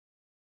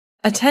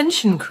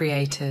Attention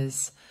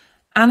creators!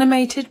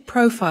 Animated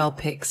profile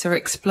pics are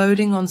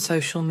exploding on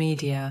social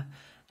media,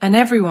 and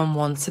everyone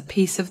wants a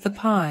piece of the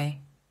pie.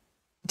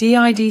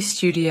 DID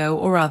Studio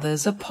or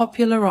others are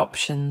popular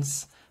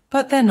options,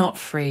 but they're not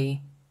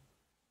free.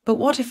 But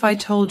what if I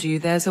told you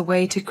there's a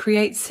way to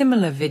create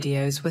similar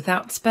videos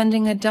without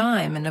spending a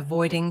dime and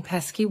avoiding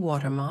pesky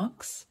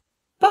watermarks?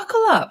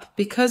 Buckle up,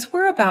 because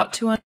we're about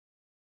to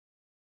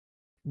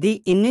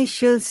The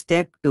initial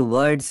step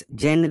towards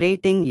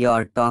generating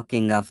your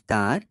talking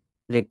avatar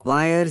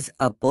requires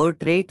a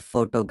portrait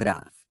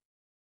photograph.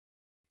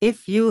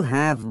 If you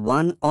have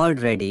one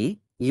already,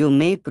 you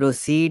may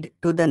proceed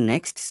to the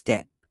next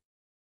step.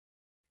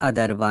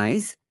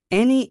 Otherwise,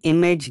 any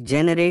image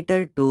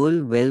generator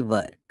tool will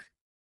work.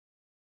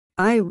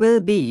 I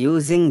will be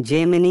using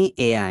Gemini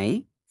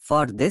AI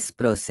for this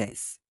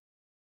process.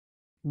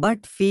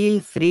 But feel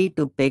free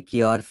to pick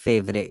your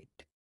favorite.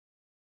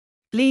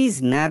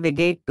 Please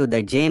navigate to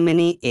the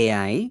Gemini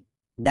AI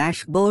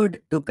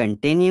dashboard to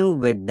continue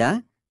with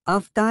the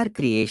avatar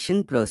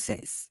creation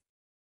process.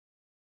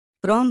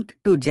 Prompt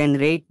to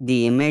generate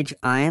the image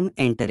I am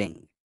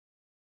entering.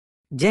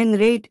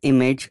 Generate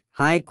image,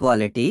 high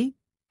quality,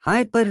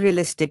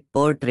 hyper-realistic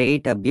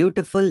portrait, a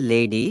beautiful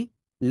lady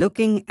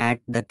looking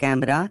at the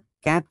camera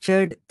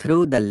captured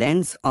through the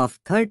lens of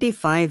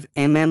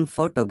 35mm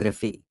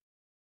photography.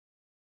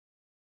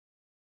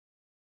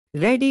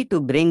 Ready to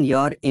bring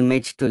your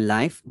image to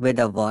life with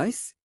a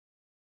voice?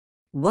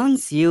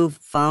 Once you've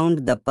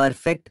found the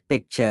perfect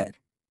picture,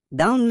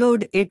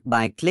 download it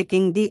by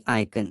clicking the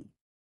icon.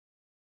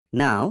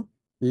 Now,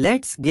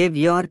 let's give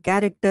your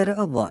character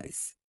a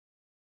voice.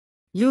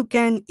 You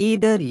can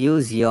either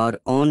use your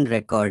own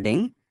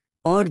recording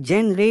or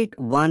generate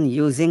one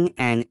using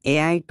an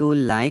AI tool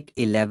like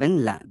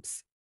 11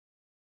 Labs.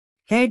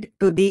 Head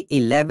to the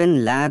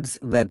 11 Labs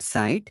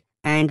website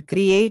and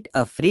create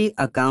a free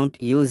account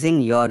using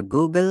your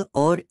Google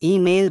or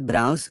email.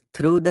 Browse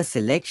through the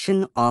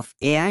selection of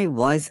AI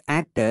voice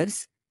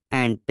actors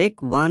and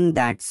pick one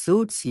that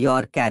suits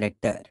your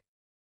character.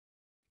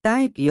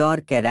 Type your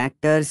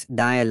character's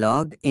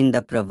dialogue in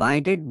the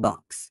provided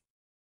box.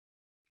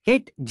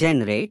 Hit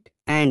generate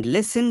and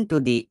listen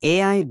to the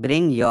AI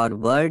bring your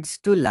words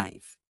to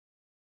life.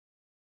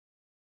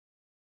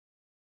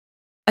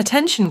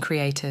 Attention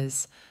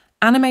creators!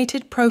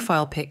 Animated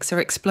profile pics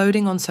are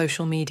exploding on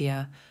social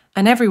media,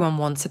 and everyone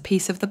wants a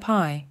piece of the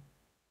pie.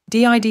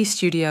 DID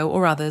Studio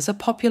or others are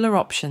popular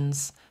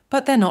options,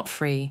 but they're not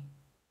free.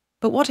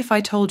 But what if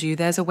I told you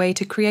there's a way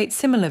to create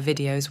similar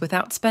videos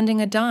without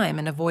spending a dime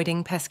and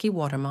avoiding pesky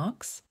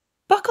watermarks?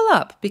 Buckle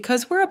up,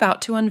 because we're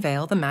about to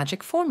unveil the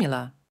magic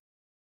formula.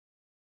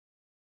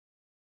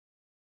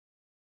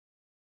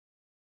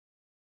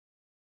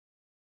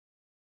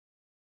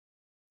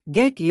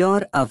 Get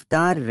your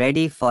avatar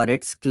ready for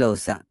its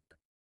close-up.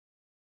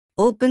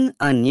 Open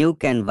a new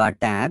Canva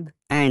tab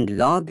and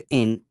log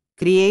in.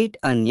 Create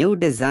a new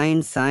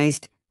design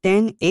sized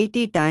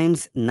 1080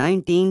 x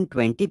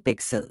 1920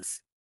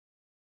 pixels.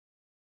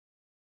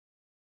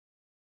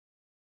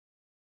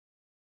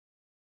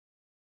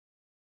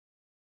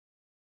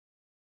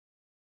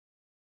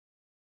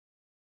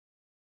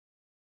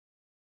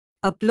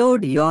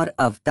 Upload your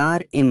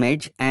avatar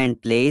image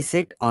and place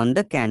it on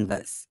the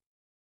canvas.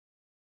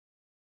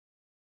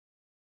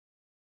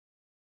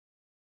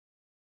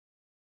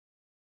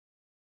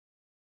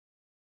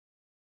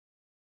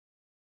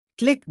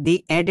 Click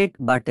the Edit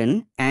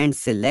button and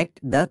select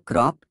the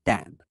Crop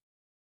tab.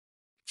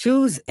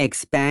 Choose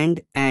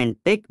Expand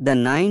and pick the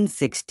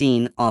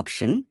 9:16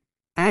 option.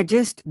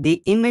 Adjust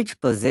the image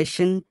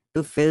position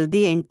to fill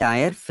the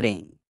entire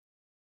frame.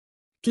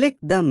 Click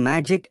the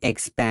magic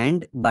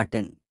Expand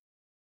button.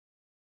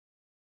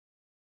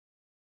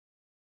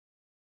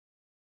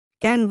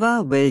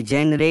 Canva will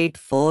generate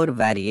 4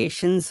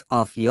 variations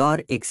of your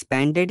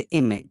expanded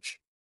image.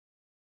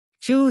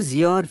 Choose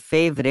your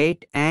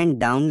favorite and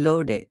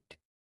download it.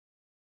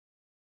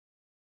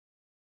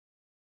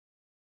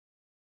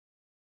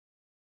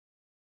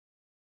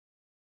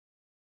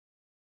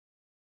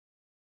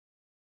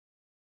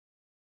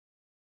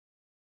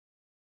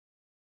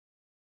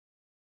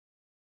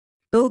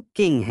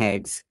 Talking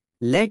Heads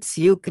lets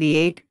you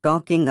create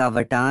talking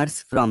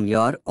avatars from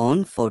your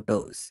own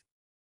photos.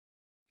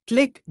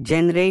 Click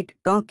Generate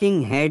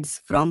Talking Heads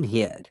from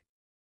here.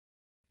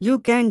 You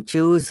can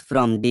choose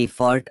from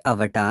default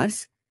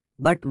avatars,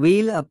 but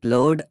we'll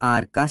upload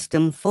our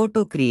custom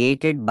photo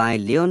created by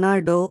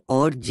Leonardo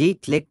or G.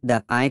 Click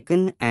the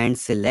icon and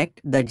select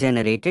the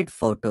generated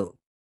photo.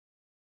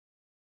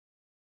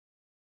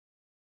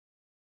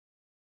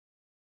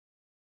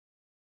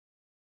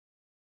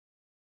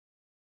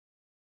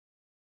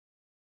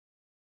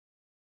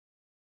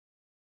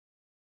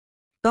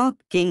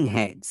 Talking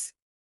Heads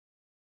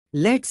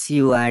lets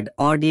you add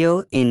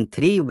audio in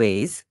 3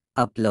 ways: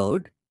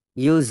 upload,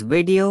 use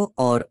video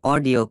or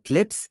audio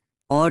clips,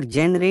 or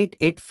generate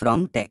it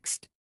from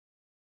text.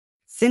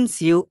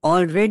 Since you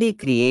already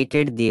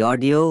created the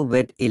audio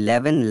with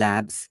 11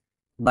 Labs,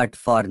 but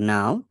for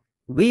now,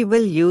 we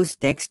will use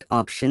text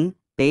option.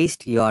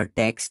 Paste your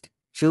text,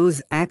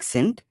 choose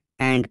Accent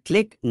and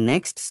click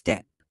Next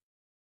Step.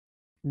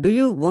 Do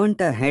you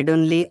want a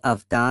head-only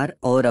avatar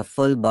or a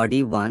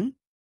full-body one?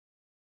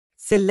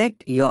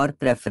 Select your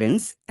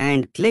preference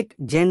and click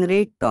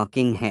Generate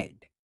Talking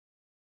Head.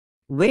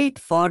 Wait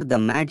for the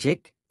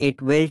magic,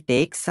 it will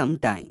take some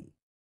time.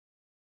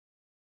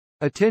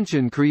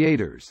 Attention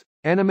creators!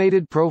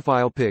 Animated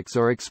profile pics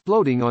are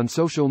exploding on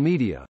social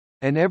media,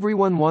 and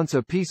everyone wants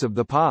a piece of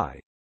the pie.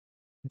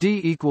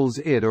 D equals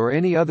it or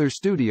any other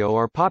studio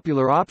or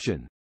popular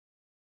option.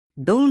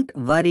 Don't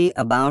worry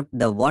about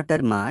the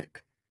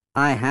watermark.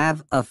 I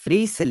have a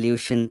free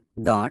solution.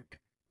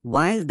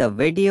 While the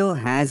video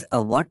has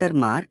a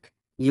watermark,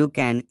 you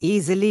can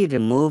easily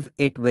remove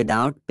it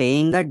without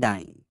paying a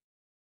dime.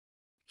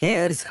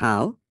 Here's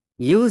how.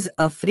 Use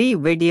a free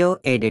video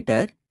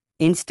editor.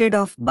 Instead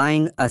of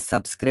buying a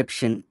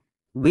subscription,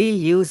 we'll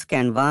use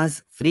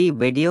Canva's free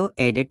video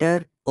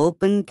editor.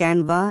 Open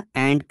Canva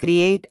and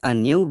create a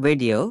new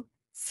video.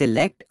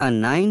 Select a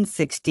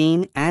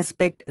 9:16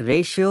 aspect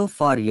ratio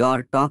for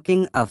your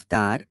talking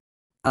avatar.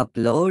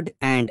 Upload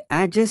and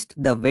adjust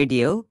the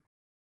video.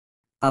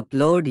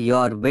 Upload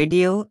your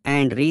video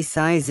and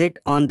resize it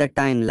on the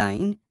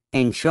timeline,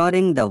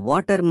 ensuring the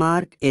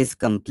watermark is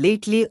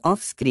completely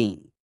off screen.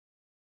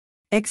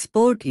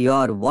 Export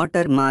your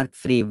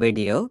watermark-free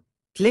video.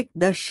 Click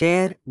the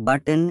share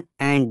button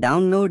and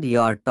download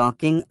your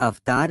talking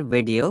avatar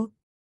video.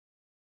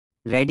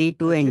 Ready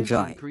to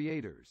enjoy.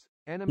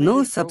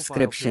 No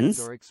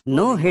subscriptions,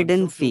 no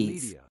hidden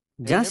fees.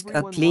 Just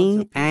a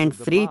clean and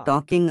free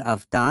talking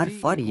avatar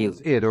for you.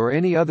 It or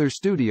any other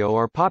studio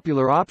or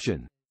popular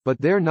option,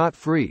 but they're not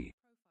free.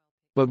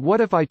 But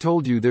what if I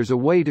told you there's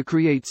a way to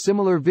create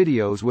similar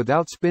videos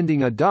without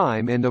spending a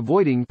dime and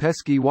avoiding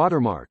pesky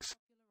watermarks?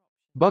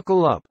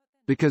 Buckle up,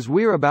 because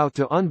we're about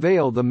to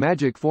unveil the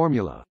magic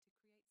formula.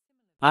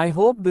 I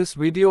hope this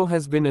video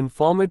has been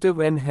informative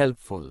and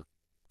helpful.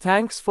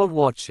 Thanks for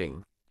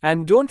watching.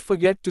 And don't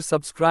forget to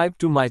subscribe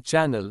to my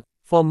channel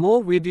for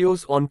more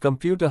videos on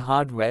computer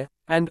hardware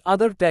and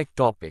other tech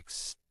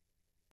topics.